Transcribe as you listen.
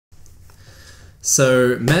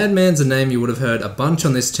So Madman's a name you would have heard a bunch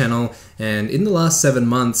on this channel, and in the last 7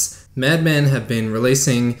 months, Madman have been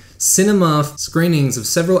releasing cinema screenings of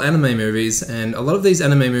several anime movies, and a lot of these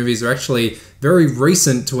anime movies are actually very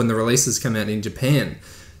recent to when the releases come out in Japan.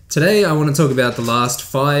 Today I want to talk about the last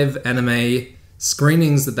 5 anime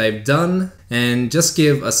screenings that they've done, and just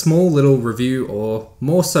give a small little review, or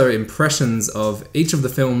more so impressions of each of the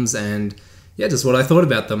films, and yeah, just what I thought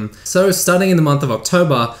about them. So starting in the month of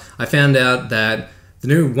October, I found out that the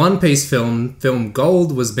new One Piece film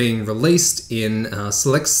Gold, was being released in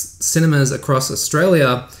select cinemas across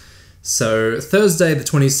Australia. So Thursday the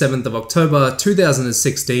 27th of October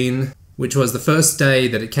 2016, which was the first day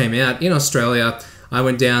that it came out in Australia, I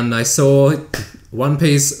went down and I saw One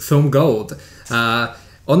Piece film Gold.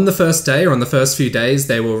 On the first day, or on the first few days,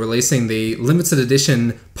 they were releasing the limited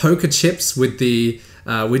edition poker chips with the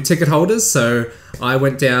with ticket holders. So I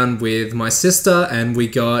went down with my sister, and we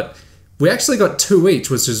actually got 2 each,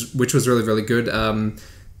 which was really, really good.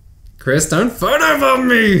 Chris, don't photobomb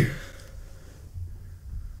me!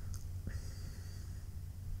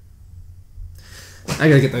 I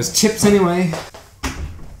gotta get those chips anyway.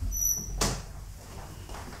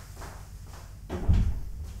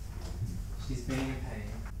 She's being a pain.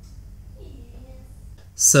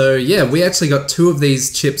 So yeah, we actually got 2 of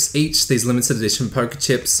these chips each, these limited edition poker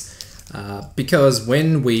chips, because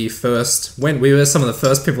when we first went, we were some of the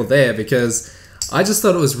first people there, because I just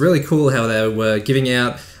thought it was really cool how they were giving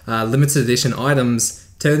out limited edition items.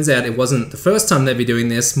 Turns out it wasn't the first time they'd be doing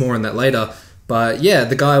this, more on that later. But yeah,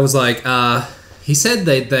 the guy was like, he said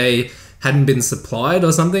that they hadn't been supplied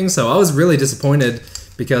or something, so I was really disappointed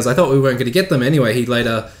because I thought we weren't going to get them anyway. He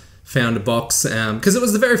later found a box, because it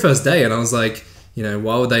was the very first day, and I was like, you know,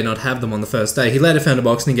 why would they not have them on the first day? He later found a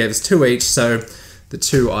box and he gave us 2 each, so the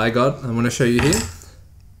 2 I got, I'm going to show you here.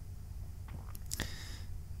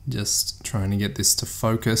 Just trying to get this to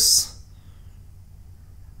focus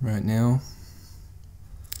right now.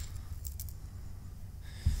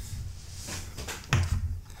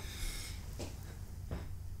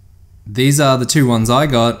 These are the 2 ones I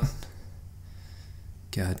got.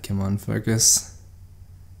 God, come on, focus.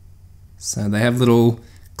 So they have little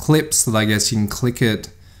clips that I guess you can click it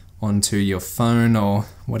onto your phone or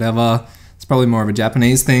whatever. It's probably more of a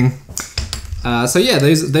Japanese thing. So yeah,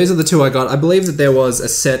 those are the 2 I got. I believe that there was a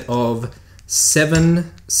set of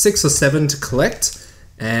 6 or 7 to collect,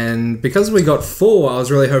 and because we got 4, I was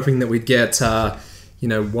really hoping that we'd get you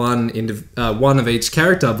know, one of each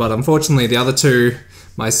character, but unfortunately the other 2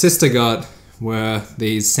 my sister got were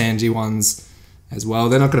these Sanji ones as well.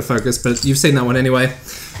 They're not going to focus, but you've seen that one anyway.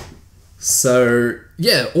 So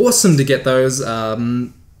yeah, awesome to get those.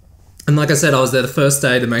 And like I said, I was there the first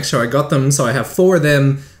day to make sure I got them, so I have 4 of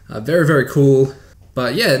them. Very, very cool.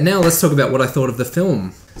 But yeah, now let's talk about what I thought of the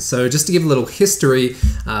film. So just to give a little history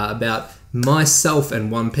about myself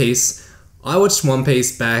and One Piece. I watched One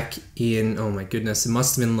Piece back in, oh my goodness, it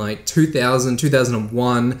must have been like 2000,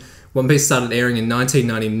 2001. One Piece started airing in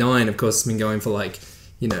 1999. Of course, it's been going for like,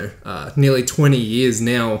 you know, nearly 20 years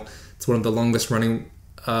now. It's one of the longest running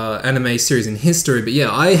anime series in history. But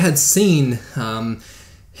yeah, I had seen a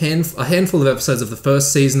handful of episodes of the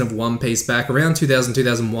first season of One Piece back around 2000,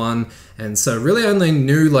 2001, and so really only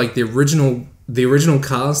knew like the original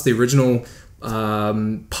cast, the original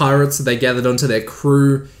pirates that they gathered onto their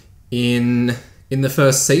crew in the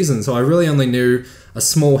first season. So I really only knew a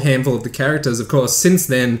small handful of the characters. Of course, since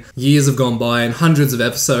then, years have gone by and hundreds of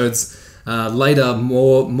episodes later,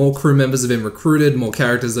 more crew members have been recruited, more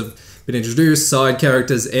characters have been introduced, side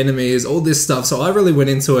characters, enemies, all this stuff. So I really went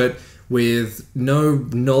into it with no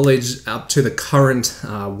knowledge up to the current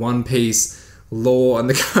One Piece lore and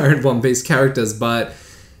the current One Piece characters, but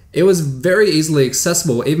it was very easily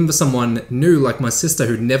accessible, even for someone new like my sister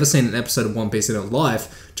who'd never seen an episode of One Piece in her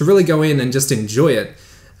life, to really go in and just enjoy it.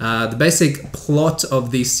 The basic plot of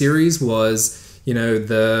the series was, you know,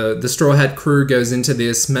 the Straw Hat crew goes into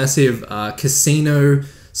this massive casino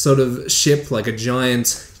sort of ship, like a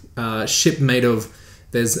giant ship made of,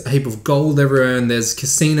 there's a heap of gold everywhere, and there's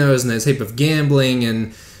casinos, and there's a heap of gambling,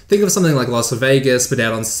 and think of something like Las Vegas, but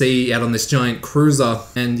out on sea, out on this giant cruiser.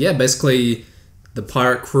 And yeah, basically the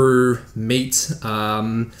pirate crew meet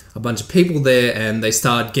a bunch of people there, and they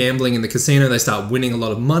start gambling in the casino, they start winning a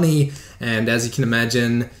lot of money, and as you can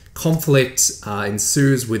imagine, conflict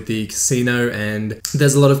ensues with the casino, and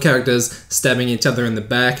there's a lot of characters stabbing each other in the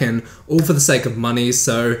back, and all for the sake of money.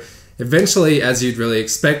 So eventually, as you'd really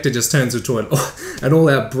expect, it just turns into an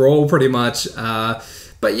all-out brawl pretty much.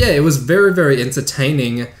 But yeah, it was very, very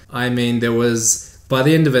entertaining. I mean, by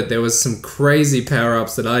the end of it, there was some crazy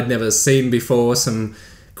power-ups that I'd never seen before, some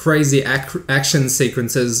crazy action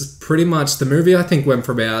sequences. Pretty much the movie, I think, went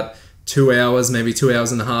for about 2 hours, maybe 2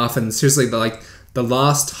 hours and a half, and seriously, the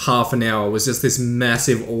last half an hour was just this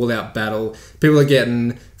massive all-out battle. People are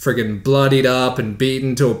getting friggin' bloodied up and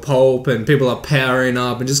beaten to a pulp, and people are powering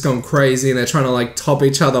up and just going crazy, and they're trying to like top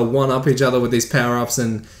each other, one-up each other with these power-ups,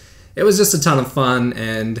 and it was just a ton of fun.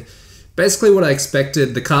 And basically what I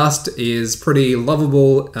expected. The cast is pretty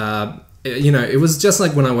lovable. You know, it was just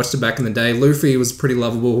like when I watched it back in the day. Luffy was pretty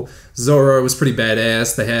lovable. Zoro was pretty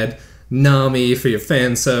badass. They had Nami for your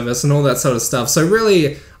fan service and all that sort of stuff. So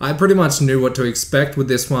really, I pretty much knew what to expect with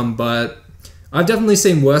this one, but I've definitely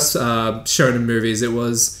seen worse shonen movies. It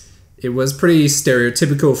was pretty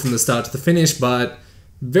stereotypical from the start to the finish, but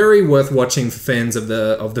very worth watching for fans of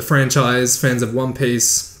the franchise, fans of One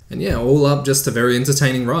Piece, and yeah, all up just a very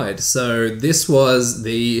entertaining ride. So this was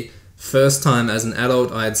the first time as an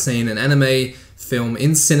adult I had seen an anime film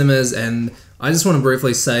in cinemas, and I just want to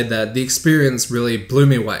briefly say that the experience really blew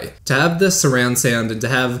me away. To have the surround sound and to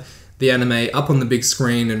have the anime up on the big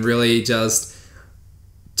screen and really just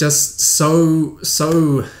so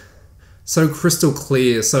crystal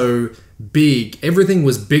clear, so big. Everything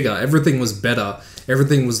was bigger, everything was better,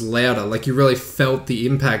 everything was louder. Like you really felt the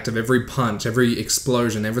impact of every punch, every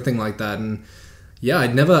explosion, everything like that. And yeah,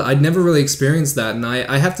 I'd never really experienced that. And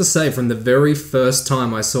I have to say, from the very first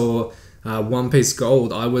time I saw One Piece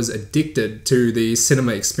Gold, I was addicted to the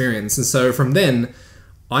cinema experience. And so from then,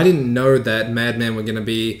 I didn't know that Madman were going to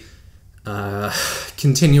be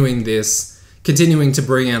continuing to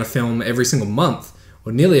bring out a film every single month,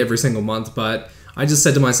 or nearly every single month, but I just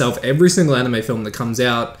said to myself, every single anime film that comes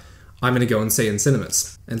out, I'm going to go and see in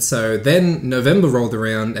cinemas. And so then November rolled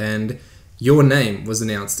around and Your Name was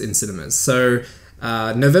announced in cinemas. So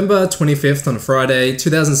November 25th on a Friday,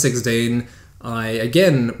 2016, I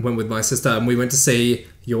again went with my sister and we went to see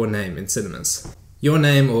Your Name in cinemas. Your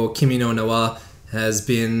Name, or Kimi no Na wa, has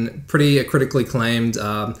been pretty critically acclaimed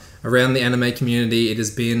around the anime community. It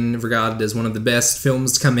has been regarded as one of the best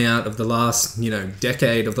films to come out of the last,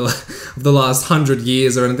 decade, of the last 100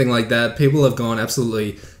 years or anything like that. People have gone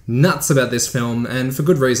absolutely nuts about this film, and for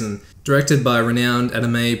good reason. Directed by renowned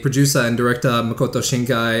anime producer and director Makoto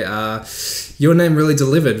Shinkai, Your Name really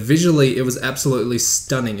delivered. Visually, it was absolutely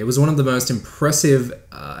stunning. It was one of the most impressive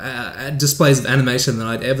displays of animation that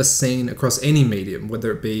I'd ever seen across any medium,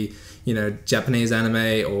 whether it be Japanese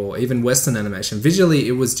anime or even Western animation. Visually,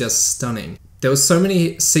 it was just stunning. There were so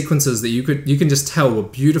many sequences that you can just tell were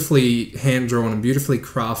beautifully hand-drawn and beautifully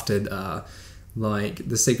crafted, like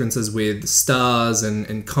the sequences with stars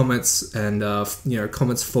and comets and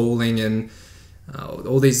comets falling and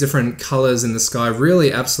all these different colors in the sky.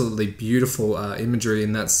 Really absolutely beautiful imagery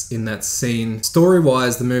in that scene.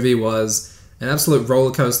 Story-wise, the movie was an absolute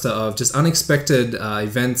roller coaster of just unexpected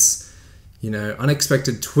events,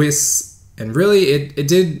 unexpected twists, and really it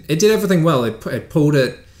did everything well. It pulled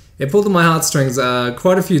at my heartstrings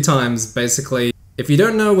quite a few times, basically. If you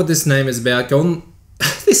don't know what this name is about, go on.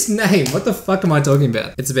 This name, what the fuck am I talking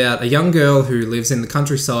about? It's about a young girl who lives in the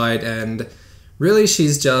countryside, and really she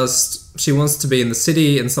wants to be in the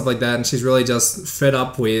city and stuff like that, and she's really just fed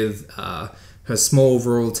up with her small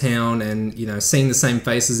rural town and seeing the same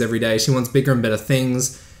faces every day. She wants bigger and better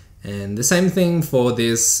things. And the same thing for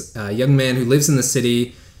this young man who lives in the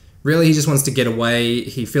city. Really, he just wants to get away.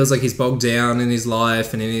 He feels like he's bogged down in his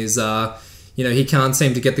life and in his, he can't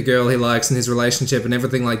seem to get the girl he likes in his relationship and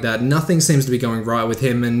everything like that. Nothing seems to be going right with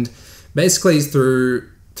him. And basically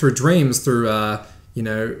through dreams, through,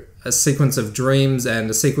 a sequence of dreams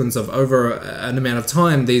and a sequence of over an amount of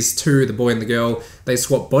time, these two, the boy and the girl, they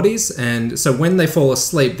swap bodies. And so when they fall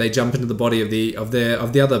asleep, they jump into the body of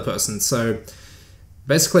the other person. So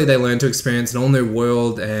basically, they learn to experience an all-new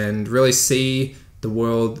world and really see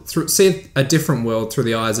a different world through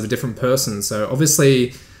the eyes of a different person. So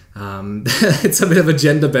obviously, it's a bit of a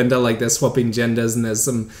gender bender, like they're swapping genders, and there's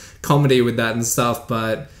some comedy with that and stuff.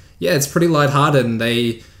 But yeah, it's pretty lighthearted, and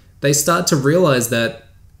they start to realize that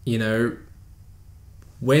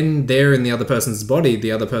when they're in the other person's body,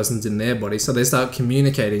 the other person's in their body. So they start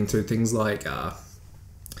communicating through things like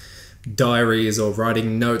diaries or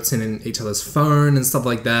writing notes in each other's phone and stuff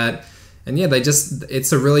like that. And yeah,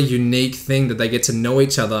 it's a really unique thing that they get to know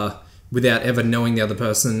each other without ever knowing the other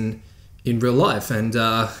person in real life. And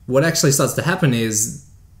what actually starts to happen is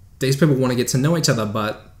these people want to get to know each other,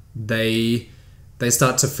 but they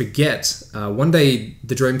start to forget. One day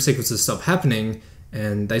the dream sequences stop happening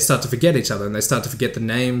and they start to forget each other, and they start to forget the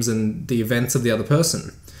names and the events of the other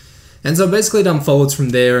person. And so basically it unfolds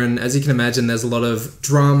from there, and as you can imagine, there's a lot of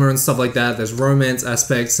drama and stuff like that. There's romance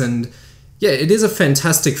aspects, and yeah, it is a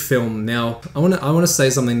fantastic film. Now, I want to say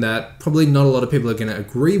something that probably not a lot of people are going to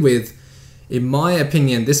agree with. In my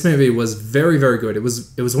opinion, this movie was very, very good. It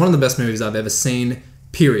was one of the best movies I've ever seen,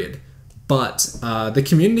 period. But the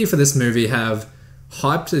community for this movie have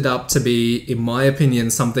hyped it up to be, in my opinion,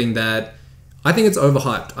 something that I think it's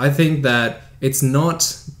overhyped. I think that it's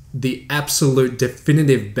not the absolute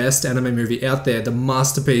definitive best anime movie out there, the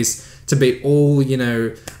masterpiece to beat all,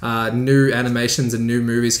 new animations and new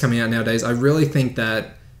movies coming out nowadays. I really think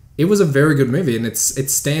that it was a very good movie, and it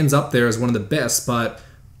stands up there as one of the best, but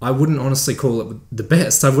I wouldn't honestly call it the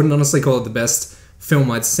best. I wouldn't honestly call it the best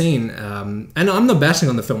film I'd seen. And I'm not bashing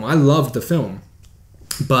on the film. I loved the film.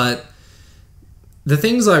 But the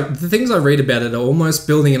things I read about it are almost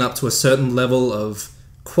building it up to a certain level of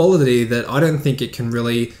quality that I don't think it can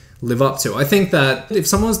really live up to. I think that if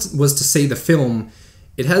someone was to see the film,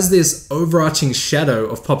 it has this overarching shadow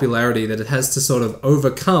of popularity that it has to sort of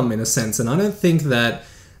overcome in a sense. And I don't think that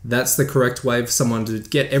that's the correct way for someone to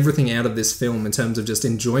get everything out of this film in terms of just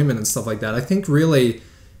enjoyment and stuff like that. I think really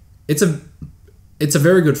it's a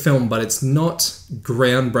very good film, but it's not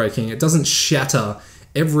groundbreaking. It doesn't shatter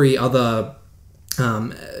every other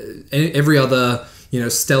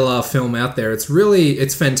stellar film out there.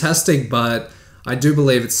 It's fantastic, but I do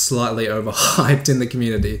believe it's slightly overhyped in the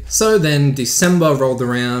community. So then December rolled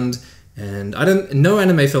around, and no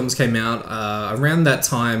anime films came out. Around that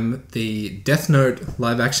time, the Death Note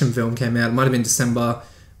live-action film came out. It might have been December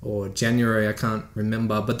or January, I can't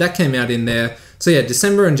remember, but that came out in there. So yeah,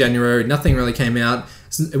 December and January, nothing really came out.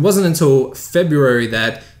 It wasn't until February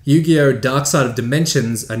that Yu-Gi-Oh! Dark Side of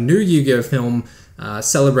Dimensions, a new Yu-Gi-Oh! Film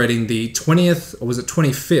celebrating the 20th, or was it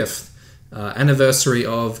 25th, anniversary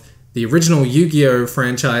of the original Yu-Gi-Oh!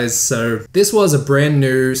 Franchise. So this was a brand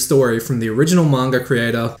new story from the original manga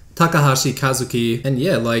creator, Takahashi Kazuki. And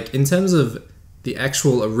yeah, like in terms of the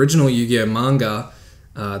actual original Yu-Gi-Oh! Manga,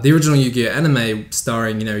 the original Yu-Gi-Oh! Anime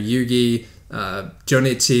starring, Yugi,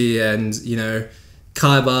 Jonichi, and,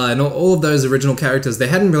 Kaiba, and all of those original characters, there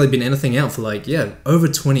hadn't really been anything out for over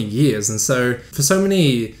 20 years. And so for so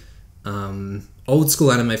many old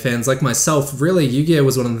school anime fans like myself, really Yu-Gi-Oh!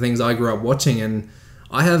 Was one of the things I grew up watching, and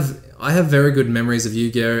I have very good memories of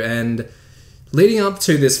Yu-Gi-Oh! And leading up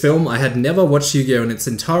to this film, I had never watched Yu-Gi-Oh! In its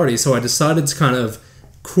entirety, so I decided to kind of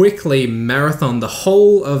quickly marathon the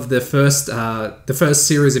whole of the first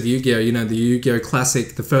series of Yu-Gi-Oh! The Yu-Gi-Oh!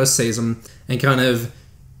 Classic, the first season, and kind of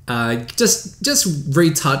just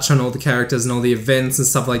retouch on all the characters and all the events and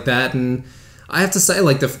stuff like that. And I have to say,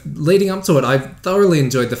 leading up to it, I thoroughly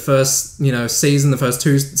enjoyed the first season, the first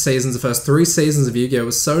 2 seasons, the first 3 seasons of Yu-Gi-Oh! It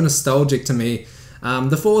was so nostalgic to me.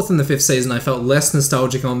 The 4th and the 5th season I felt less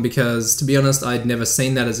nostalgic on because, to be honest, I'd never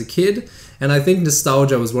seen that as a kid, and I think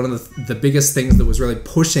nostalgia was one of the biggest things that was really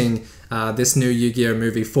pushing this new Yu-Gi-Oh!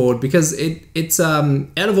 Movie forward, because it's out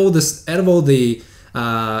of all the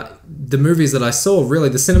movies that I saw, really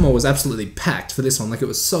the cinema was absolutely packed for this one. It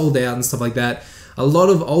was sold out and stuff like that. A lot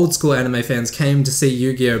of old school anime fans came to see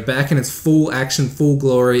Yu-Gi-Oh! Back in its full action, full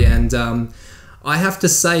glory, and I have to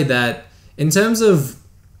say that in terms of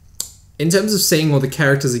seeing all the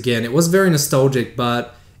characters again, it was very nostalgic,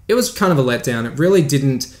 but it was kind of a letdown. It really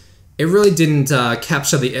didn't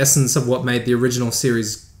capture the essence of what made the original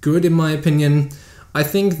series good, in my opinion. I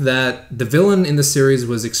think that the villain in the series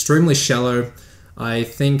was extremely shallow. I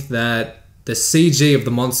think that the CG of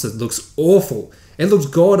the monsters looks awful. It looks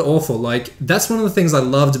god-awful. That's one of the things I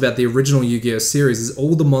loved about the original Yu-Gi-Oh! Series, is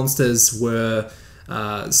all the monsters were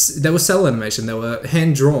cell animation, they were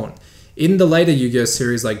hand-drawn. In the later Yu-Gi-Oh!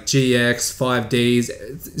 Series, like GX, 5Ds,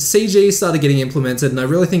 CG started getting implemented, and I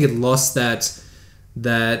really think it lost that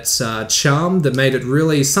charm that made it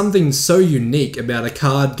really something so unique about a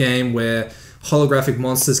card game where holographic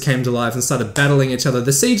monsters came to life and started battling each other.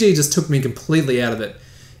 The CG just took me completely out of it.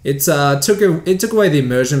 It took away the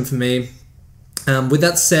immersion for me. With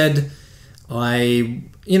that said, I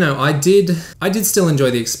did still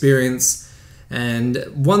enjoy the experience. And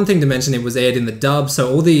one thing to mention, it was aired in the dub, so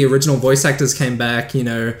all the original voice actors came back.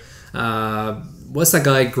 What's that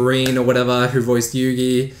guy, Green or whatever, who voiced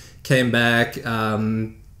Yugi, came back.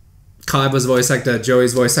 Kaiba's voice actor,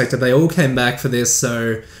 Joey's voice actor, they all came back for this,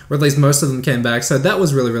 or at least most of them came back, so that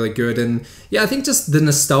was really, really good. And yeah, I think just the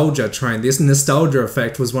nostalgia train, this nostalgia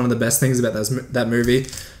effect was one of the best things about that movie.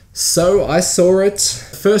 So I saw it.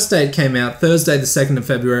 First date came out Thursday the 2nd of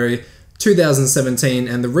February 2017,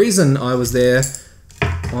 and the reason I was there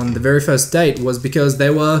on the very first date was because they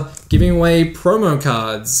were giving away promo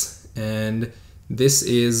cards, and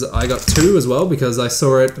I got 2 as well because I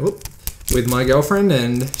saw it with my girlfriend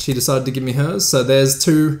and she decided to give me hers. So there's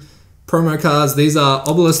 2 promo cards. These are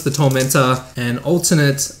Obelisk the Tormentor, an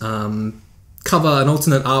alternate cover, an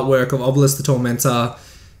alternate artwork of Obelisk the Tormentor.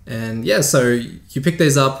 And yeah, so you pick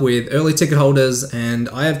these up with early ticket holders, and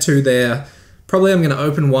I have 2 there. Probably I'm going to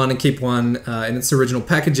open one and keep one in its original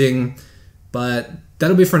packaging, but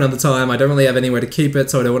that'll be for another time. I don't really have anywhere to keep it,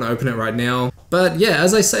 so I don't want to open it right now. But yeah,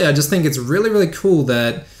 as I say, I just think it's really, really cool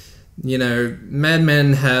that, you know,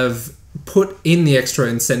 Madman have put in the extra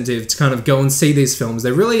incentive to kind of go and see these films.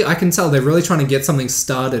 They really, I can tell they're really trying to get something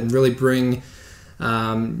started and really bring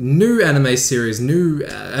new anime series, new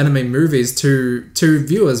anime movies to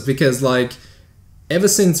viewers, because like ever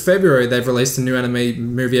since February they've released a new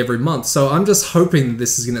anime movie every month. So I'm just hoping that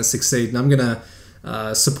this is going to succeed, and I'm going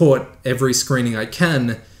to support every screening I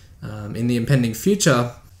can in the impending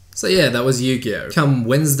future. So yeah, that was Yu-Gi-Oh! Come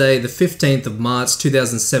Wednesday the 15th of March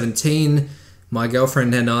 2017, my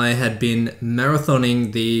girlfriend and I had been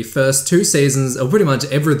marathoning the first 2 seasons of pretty much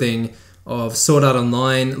everything of Sword Art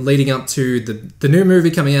Online, leading up to the new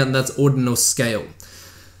movie coming out, and that's Ordinal Scale.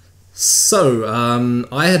 So,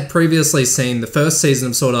 I had previously seen the first season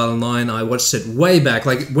of Sword Art Online. I watched it way back,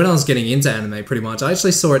 like when I was getting into anime pretty much. I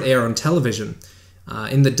actually saw it air on television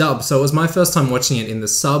in the dub, so it was my first time watching it in the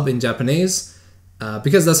sub in Japanese,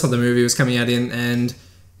 because that's what the movie was coming out in. And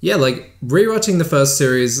yeah, like rewatching the first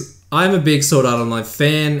series, I'm a big Sword Art Online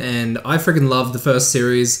fan, and I freaking loved the first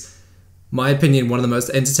series. My opinion, one of the most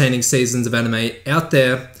entertaining seasons of anime out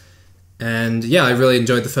there. And yeah, I really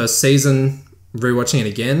enjoyed the first season, rewatching it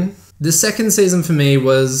again. The second season for me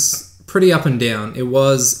was pretty up and down.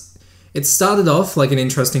 It started off like an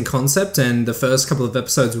interesting concept, and the first couple of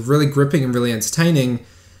episodes were really gripping and really entertaining.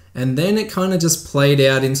 And then it kind of just played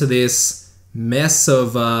out into this mess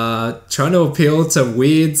of trying to appeal to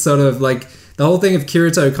weird sort of like the whole thing of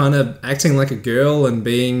Kirito kind of acting like a girl and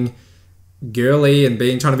being girly and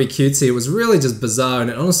trying to be cutesy. It was really just bizarre, and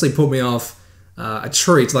it honestly put me off a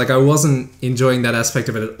treat. Like I wasn't enjoying that aspect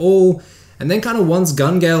of it at all. And then kind of once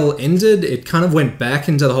Gun Gale ended, it kind of went back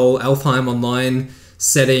into the whole Alfheim Online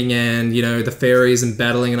setting, and you know, the fairies and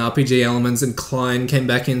battling and RPG elements, and Klein came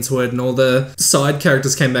back into it, and all the side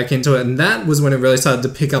characters came back into it, and that was when it really started to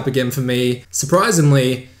pick up again for me.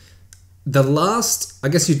 Surprisingly, the last, I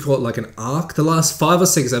guess you'd call it like an arc, the last 5 or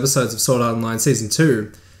 6 episodes of Sword Art Online Season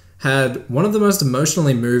 2 had one of the most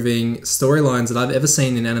emotionally moving storylines that I've ever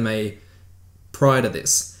seen in anime prior to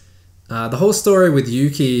this. The whole story with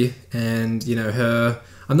Yuki and, you know, her...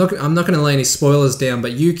 I'm not going to lay any spoilers down,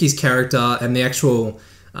 but Yuki's character and the actual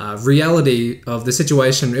reality of the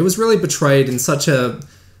situation, it was really portrayed in such an,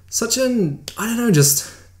 I don't know,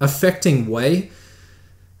 just affecting way.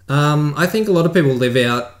 I think a lot of people live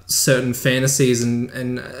out certain fantasies,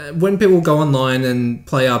 and when people go online and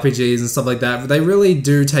play RPGs and stuff like that, they really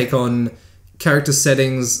do take on character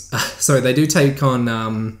settings, they do take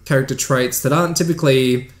on character traits that aren't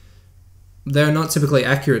typically, they're not typically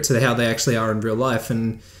accurate to how they actually are in real life.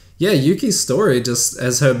 And yeah, Yuki's story, just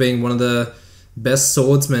as her being one of the best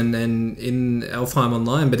swordsmen and in Alfheim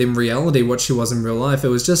Online, but in reality what she was in real life, it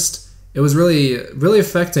was really, really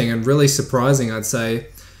affecting and really surprising, I'd say.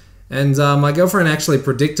 And my girlfriend actually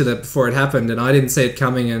predicted it before it happened, and I didn't see it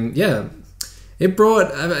coming, and yeah, it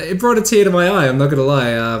brought a tear to my eye, I'm not gonna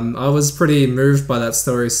lie. I was pretty moved by that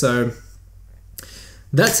story, so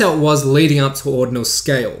that's how it was leading up to Ordinal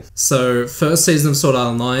Scale. So, first season of Sword Art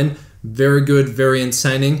Online, very good, very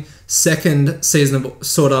entertaining. Second season of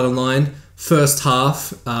Sword Art Online, first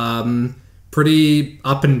half, pretty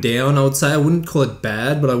up and down, I would say. I wouldn't call it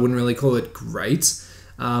bad, but I wouldn't really call it great.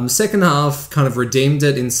 Second half kind of redeemed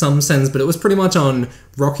it in some sense, but it was pretty much on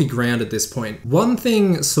rocky ground at this point. One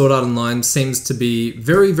thing Sword Art Online seems to be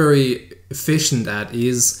very, very efficient at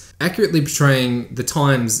is accurately portraying the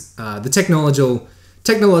times, the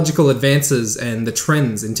technological advances and the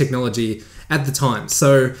trends in technology at the time.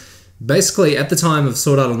 So basically, at the time of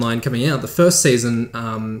Sword Art Online coming out, the first season,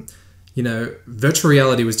 you know, virtual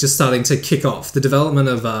reality was just starting to kick off. The development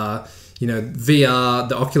of you know, VR,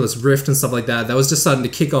 the Oculus Rift and stuff like that, that was just starting to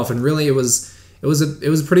kick off, and really it was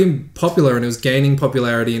pretty popular, and it was gaining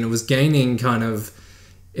popularity, and it was gaining kind of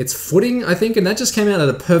its footing, I think, and that just came out at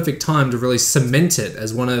a perfect time to really cement it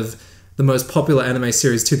as one of the most popular anime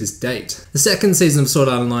series to this date. The second season of Sword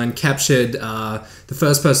Art Online captured the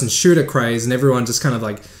first-person shooter craze, and everyone just kind of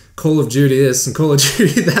like Call of Duty this and Call of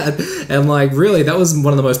Duty that, and like really that was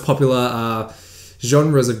one of the most popular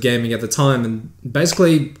genres of gaming at the time, and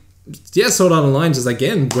basically, yeah, Sword Art Online just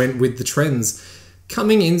again went with the trends.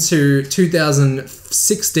 Coming into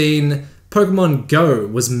 2016, Pokemon Go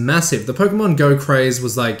was massive. The Pokemon Go craze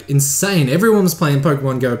was like insane. Everyone was playing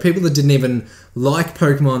Pokemon Go. People that didn't even like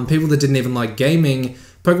Pokemon, people that didn't even like gaming,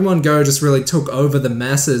 Pokemon Go just really took over the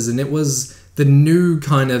masses, and it was the new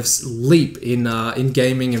kind of leap in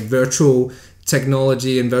gaming and virtual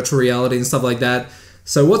technology and virtual reality and stuff like that.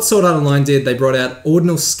 So what Sword Art Online did, they brought out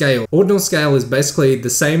Ordinal Scale. Ordinal Scale is basically the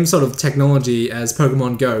same sort of technology as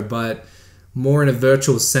Pokemon Go, but more in a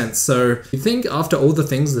virtual sense. So you think after all the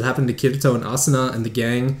things that happened to Kirito and Asuna and the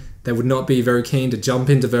gang, they would not be very keen to jump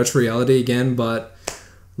into virtual reality again, but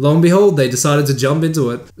lo and behold, they decided to jump into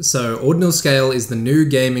it. So Ordinal Scale is the new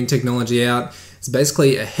gaming technology out. It's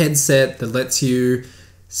basically a headset that lets you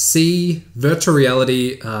see virtual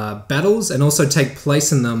reality battles and also take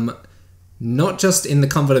place in them, not just in the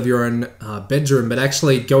comfort of your own bedroom, but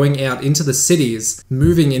actually going out into the cities,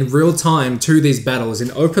 moving in real time to these battles in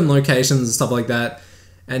open locations and stuff like that.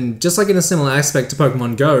 And just like in a similar aspect to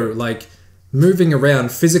Pokemon Go, like moving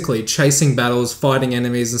around physically, chasing battles, fighting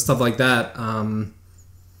enemies and stuff like that.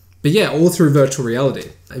 But yeah, all through virtual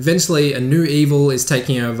reality. Eventually, a new evil is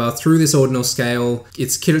taking over through this Ordinal Scale.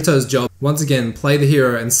 It's Kirito's job, once again, play the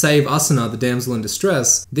hero and save Asuna, the damsel in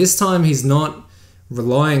distress. This time, he's not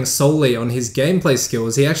relying solely on his gameplay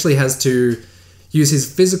skills. He actually has to use his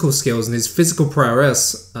physical skills and his physical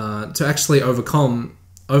prowess to actually overcome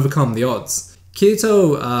the odds.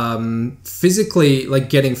 Kirito physically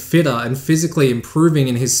like getting fitter and physically improving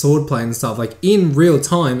in his swordplay and stuff, like in real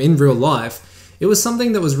time, in real life. It was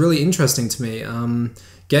something that was really interesting to me.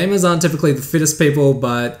 Gamers aren't typically the fittest people,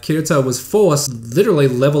 but Kirito was forced to literally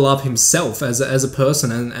level up himself as a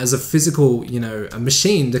person and as a physical, a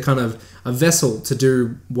machine to kind of, a vessel to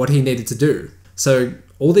do what he needed to do. So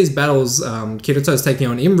all these battles Kirito's taking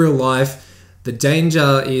on in real life, the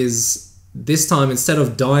danger is this time, instead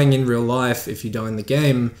of dying in real life if you die in the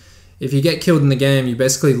game, if you get killed in the game, you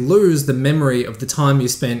basically lose the memory of the time you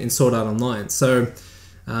spent in Sword Art Online. So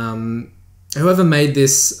whoever made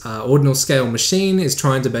this Ordinal Scale machine is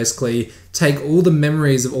trying to basically take all the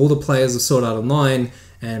memories of all the players of Sword Art Online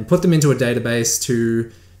and put them into a database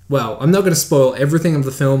to, well, I'm not going to spoil everything of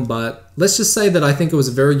the film, but let's just say that I think it was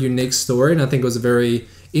a very unique story and I think it was a very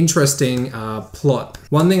interesting plot.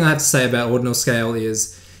 One thing I have to say about Ordinal Scale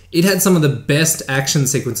is it had some of the best action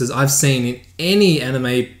sequences I've seen in any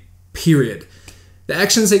anime period. The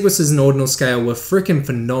action sequences in Ordinal Scale were freaking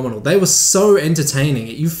phenomenal. They were so entertaining.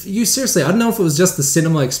 You seriously, I don't know if it was just the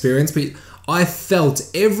cinema experience, but I felt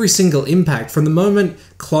every single impact from the moment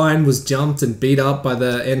Klein was jumped and beat up by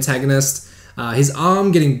the antagonist, his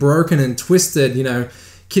arm getting broken and twisted,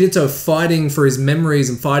 Kirito fighting for his memories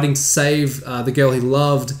and fighting to save the girl he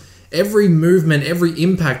loved. Every movement, every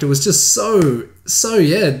impact, it was just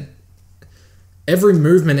yeah. Every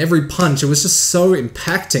movement, every punch, it was just so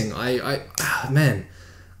impacting. Man,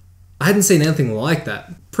 I hadn't seen anything like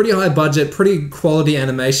that. Pretty high budget, pretty quality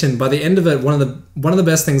animation. By the end of it, one of the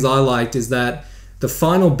best things I liked is that the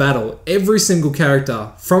final battle, every single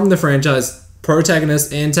character from the franchise,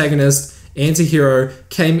 protagonist, antagonist, anti-hero,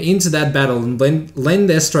 came into that battle and lend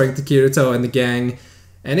their strength to Kirito and the gang.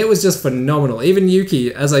 And it was just phenomenal. Even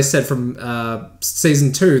Yuki, as I said from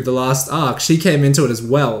Season 2, the last arc, she came into it as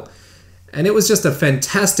well. And it was just a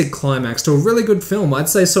fantastic climax to a really good film. I'd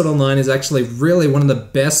say Sword Art Online is actually really one of the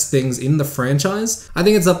best things in the franchise. I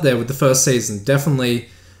think it's up there with the first season. Definitely,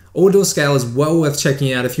 Ordinal Scale is well worth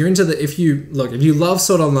checking out. If you love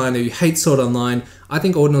Sword Art Online or you hate Sword Art Online, I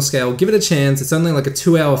think Ordinal Scale, give it a chance. It's only like a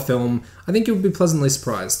 2-hour film. I think you'll be pleasantly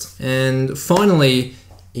surprised. And finally,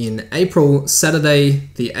 in April, Saturday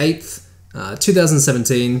the 8th,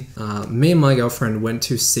 2017, me and my girlfriend went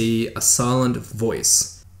to see A Silent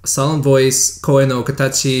Voice. A Silent Voice, Koe no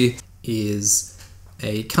Katachi, is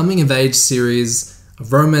a coming-of-age series, a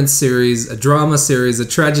romance series, a drama series, a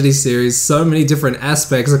tragedy series, so many different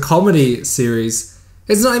aspects, a comedy series.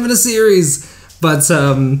 It's not even a series, but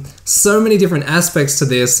so many different aspects to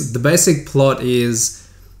this. The basic plot is,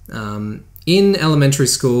 in elementary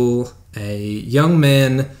school, a young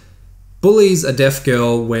man bullies a deaf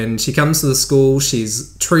girl. When she comes to the school,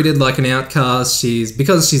 she's treated like an outcast.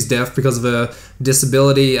 Because she's deaf, because of her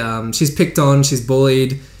disability, she's picked on, she's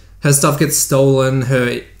bullied, her stuff gets stolen,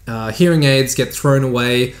 her hearing aids get thrown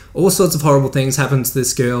away, all sorts of horrible things happen to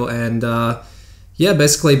this girl, and yeah,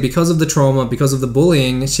 basically because of the trauma, because of the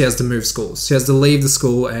bullying, she has to move schools. She has to leave the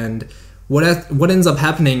school, and what ends up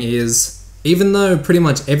happening is, even though pretty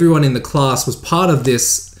much everyone in the class was part of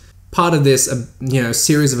this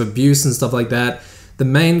series of abuse and stuff like that, the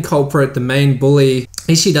main culprit, the main bully,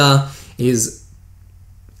 Ishida,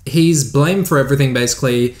 he's blamed for everything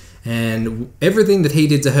basically, and everything that he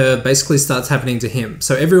did to her basically starts happening to him.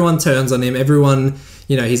 So everyone turns on him, everyone,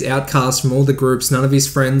 he's outcast from all the groups, none of his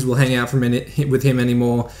friends will hang out with him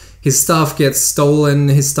anymore. His stuff gets stolen,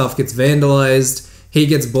 his stuff gets vandalized, he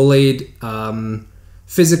gets bullied,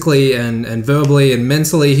 physically and verbally and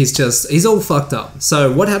mentally, he's all fucked up.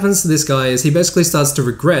 So what happens to this guy is he basically starts to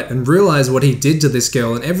regret and realize what he did to this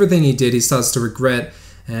girl, and everything he did he starts to regret.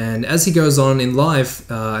 And as he goes on in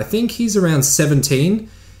life, I think he's around 17,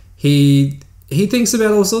 he thinks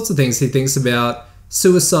about all sorts of things. He thinks about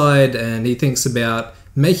suicide, and he thinks about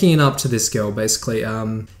making it up to this girl, basically.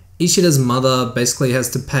 Ishida's mother basically has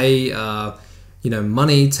to pay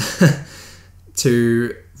money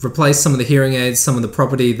to replace some of the hearing aids, some of the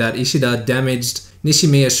property that Ishida damaged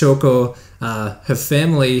Nishimiya Shoko, her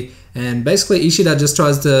family, and basically Ishida just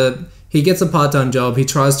he gets a part-time job, he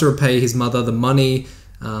tries to repay his mother the money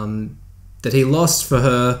that he lost for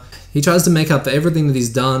her. He tries to make up for everything that he's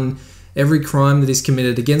done, every crime that he's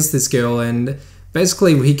committed against this girl, and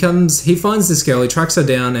basically he finds this girl, he tracks her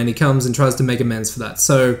down, and he comes and tries to make amends for that.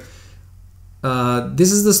 So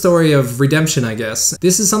this is the story of redemption, I guess.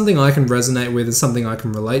 This is something I can resonate with and something I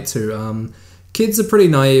can relate to. Kids are pretty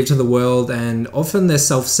naive to the world, and often they're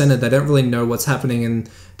self-centered. They don't really know what's happening, and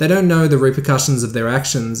they don't know the repercussions of their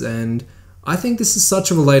actions. And I think this is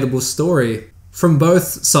such a relatable story from both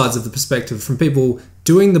sides of the perspective, from people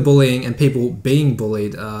doing the bullying and people being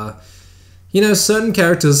bullied. Certain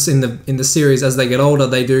characters in the series, as they get older,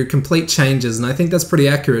 they do complete changes, and I think that's pretty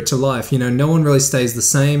accurate to life. No one really stays the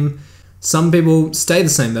same. Some people stay the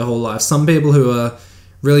same their whole life. Some people who are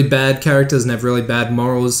really bad characters and have really bad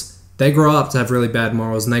morals, they grow up to have really bad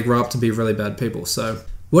morals, and they grow up to be really bad people. So,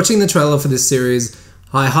 watching the trailer for this series,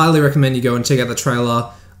 I highly recommend you go and check out the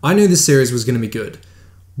trailer. I knew this series was going to be good.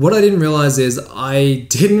 What I didn't realize is I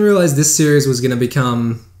didn't realize this series was going to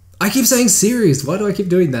become... I keep saying series. Why do I keep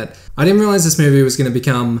doing that? I didn't realize this movie was going to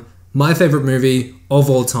become my favorite movie of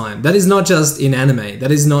all time. That is not just in anime.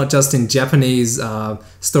 That is not just in Japanese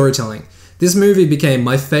storytelling. This movie became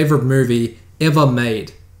my favorite movie ever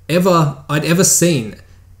made. I'd ever seen.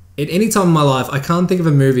 At any time in my life, I can't think of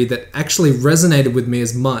a movie that actually resonated with me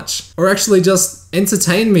as much, or actually just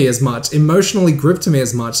entertained me as much, emotionally gripped me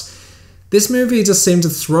as much. This movie just seemed to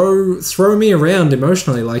throw me around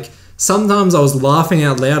emotionally. Like, sometimes I was laughing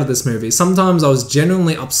out loud at this movie. Sometimes I was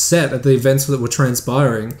genuinely upset at the events that were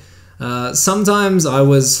transpiring. Sometimes I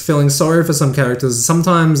was feeling sorry for some characters.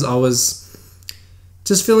 Sometimes I was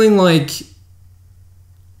just feeling like...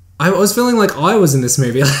 I was feeling like I was in this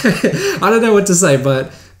movie. I don't know what to say,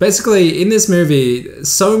 but basically in this movie,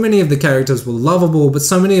 so many of the characters were lovable, but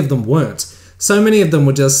so many of them weren't. So many of them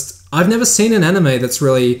were just... I've never seen an anime that's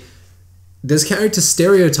really... There's character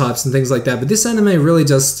stereotypes and things like that, but this anime really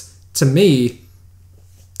just, to me,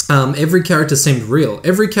 every character seemed real.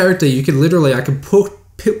 Every character you could literally... I could pull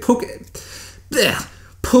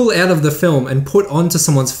out of the film and put onto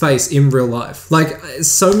someone's face in real life. Like,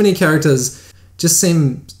 so many characters just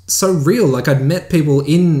seem so real. Like, I'd met people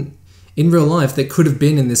in real life that could have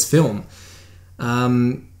been in this film.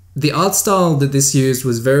 The art style that this used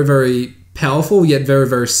was very, very powerful, yet very,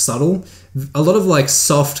 very subtle. A lot of, like,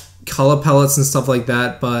 soft color palettes and stuff like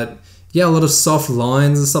that, but yeah, a lot of soft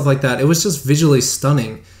lines and stuff like that. It was just visually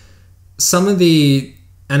stunning. Some of the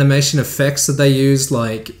animation effects that they used,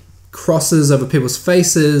 like crosses over people's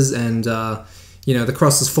faces, and the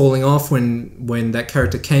crosses falling off when that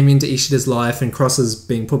character came into Ishida's life, and crosses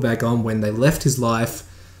being put back on when they left his life.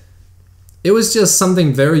 It was just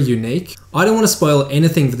something very unique. I don't want to spoil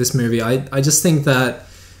anything for this movie. I just think that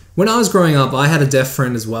when I was growing up, I had a deaf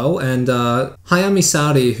friend as well, and Hayami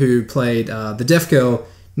Saori, who played the deaf girl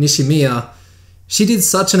Nishimiya, she did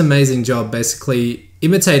such an amazing job basically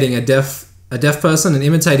imitating a deaf person and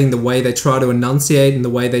imitating the way they try to enunciate and the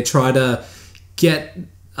way they try to get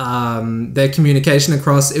their communication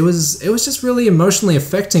across. It was just really emotionally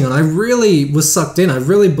affecting, and I really was sucked in. I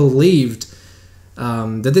really believed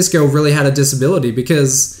that this girl really had a disability,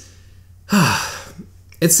 because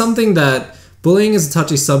it's something that... Bullying is a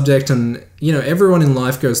touchy subject, and, everyone in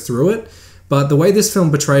life goes through it. But the way this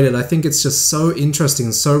film portrayed it, I think it's just so interesting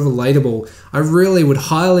and so relatable. I really would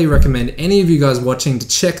highly recommend any of you guys watching to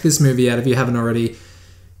check this movie out if you haven't already.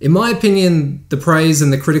 In my opinion, the praise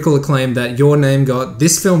and the critical acclaim that Your Name got,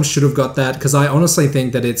 this film should have got that, because I honestly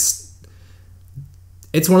think that it's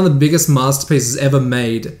one of the biggest masterpieces ever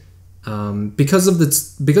made, because of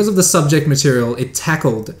the subject material it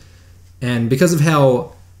tackled, and because of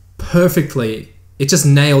how perfectly it just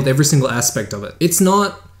nailed every single aspect of it. It's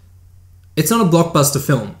not a blockbuster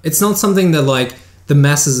film. It's not something that, like, the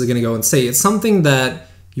masses are going to go and see. It's something that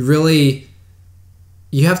you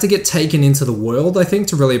have to get taken into the world, I think,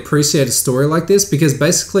 to really appreciate a story like this, because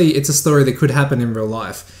basically it's a story that could happen in real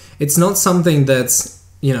life. It's not something that's,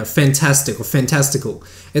 fantastic or fantastical.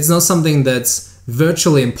 It's not something that's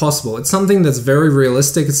virtually impossible. It's something that's very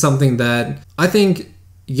realistic. It's something that I think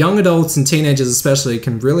young adults and teenagers especially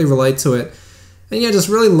can really relate to it. And yeah, just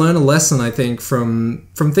really learn a lesson, I think, from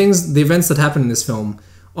things, the events that happen in this film.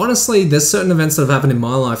 Honestly, there's certain events that have happened in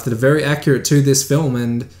my life that are very accurate to this film,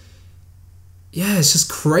 and yeah, it's just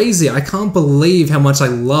crazy. I can't believe how much I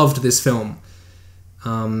loved this film.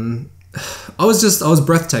 I was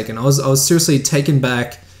breathtaking. I was seriously taken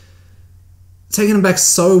back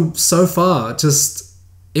so far. Just,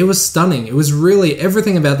 it was stunning. It was really,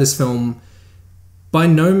 everything about this film, by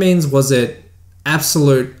no means was it an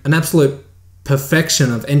absolute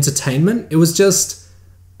perfection of entertainment. It was just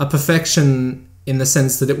a perfection in the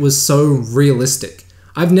sense that it was so realistic.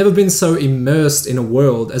 I've never been so immersed in a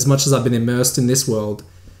world as much as I've been immersed in this world.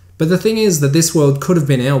 But the thing is that this world could have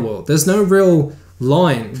been our world. There's no real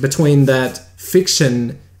line between that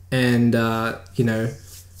fiction and,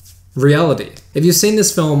 reality. If you've seen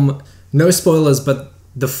this film, no spoilers, but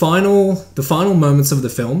the final moments of the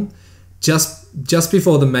film, just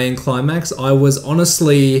before the main climax, I was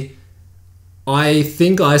honestly, I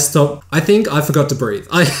think I forgot to breathe.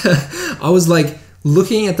 I was like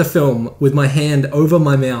looking at the film with my hand over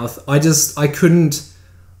my mouth. I couldn't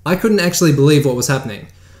actually believe what was happening.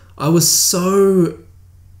 I was so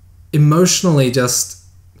emotionally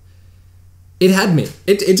it had me.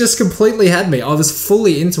 It just completely had me. I was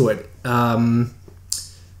fully into it.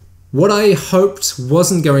 What I hoped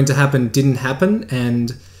wasn't going to happen didn't happen,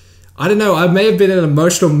 and I don't know, I may have been an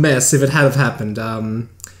emotional mess if it had have happened.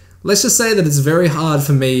 Let's just say that it's very hard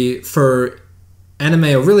for me, for anime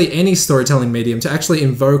or really any storytelling medium, to actually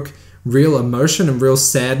invoke real emotion and real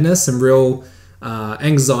sadness and real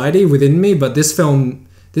anxiety within me, but this film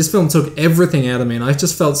took everything out of me, and I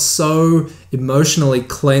just felt so emotionally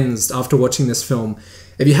cleansed after watching this film.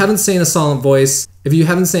 If you haven't seen A Silent Voice, if you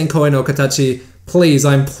haven't seen Koi no Katachi, please,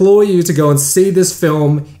 I implore you to go and see this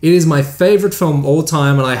film. It is my favorite film of all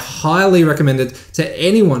time, and I highly recommend it to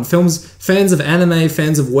anyone. Fans of anime,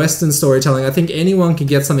 fans of Western storytelling. I think anyone can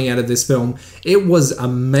get something out of this film. It was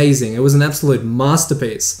amazing. It was an absolute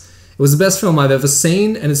masterpiece. It was the best film I've ever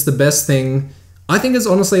seen, and it's the best thing. I think it's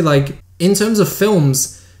honestly, like, in terms of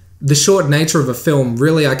films, the short nature of a film,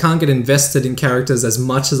 really, I can't get invested in characters as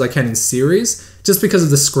much as I can in series, just because of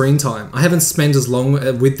the screen time. I haven't spent as long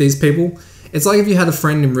with these people. It's like if you had a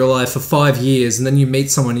friend in real life for 5 years and then you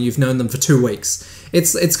meet someone and you've known them for 2 weeks.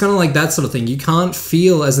 It's kind of like that sort of thing. You can't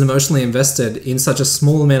feel as emotionally invested in such a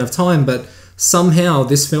small amount of time, but somehow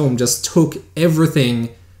this film just took everything.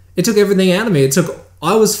 It took everything out of me.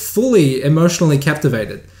 I was fully emotionally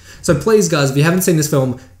captivated. So please, guys, if you haven't seen this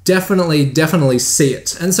film, definitely see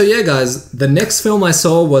it. And so yeah, guys, the next film I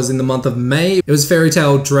saw was in the month of May. It was Fairy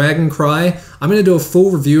Tail Dragon Cry. I'm going to do a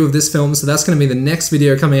full review of this film, so that's going to be the next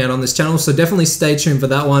video coming out on this channel, so definitely stay tuned for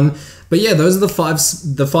that one. But yeah, those are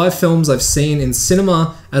the five films I've seen in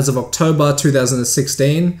cinema as of October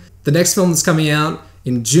 2016. The next film that's coming out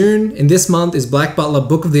in June, in this month, is Black Butler,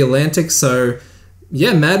 Book of the Atlantic. So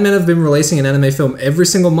yeah, Madman have been releasing an anime film every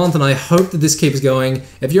single month, and I hope that this keeps going.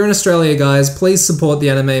 If you're in Australia, guys, please support the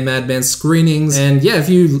anime Madman screenings. And yeah, if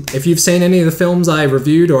you've seen any of the films I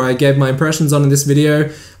reviewed or I gave my impressions on in this video,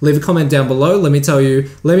 leave a comment down below. Let me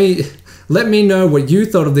know what you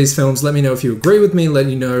thought of these films. Let me know if you agree with me. Let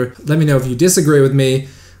me know if you disagree with me.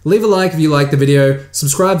 Leave a like if you liked the video.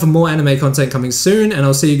 Subscribe for more anime content coming soon, and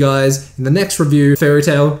I'll see you guys in the next review, Fairy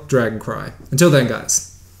Tail Dragon Cry. Until then, guys.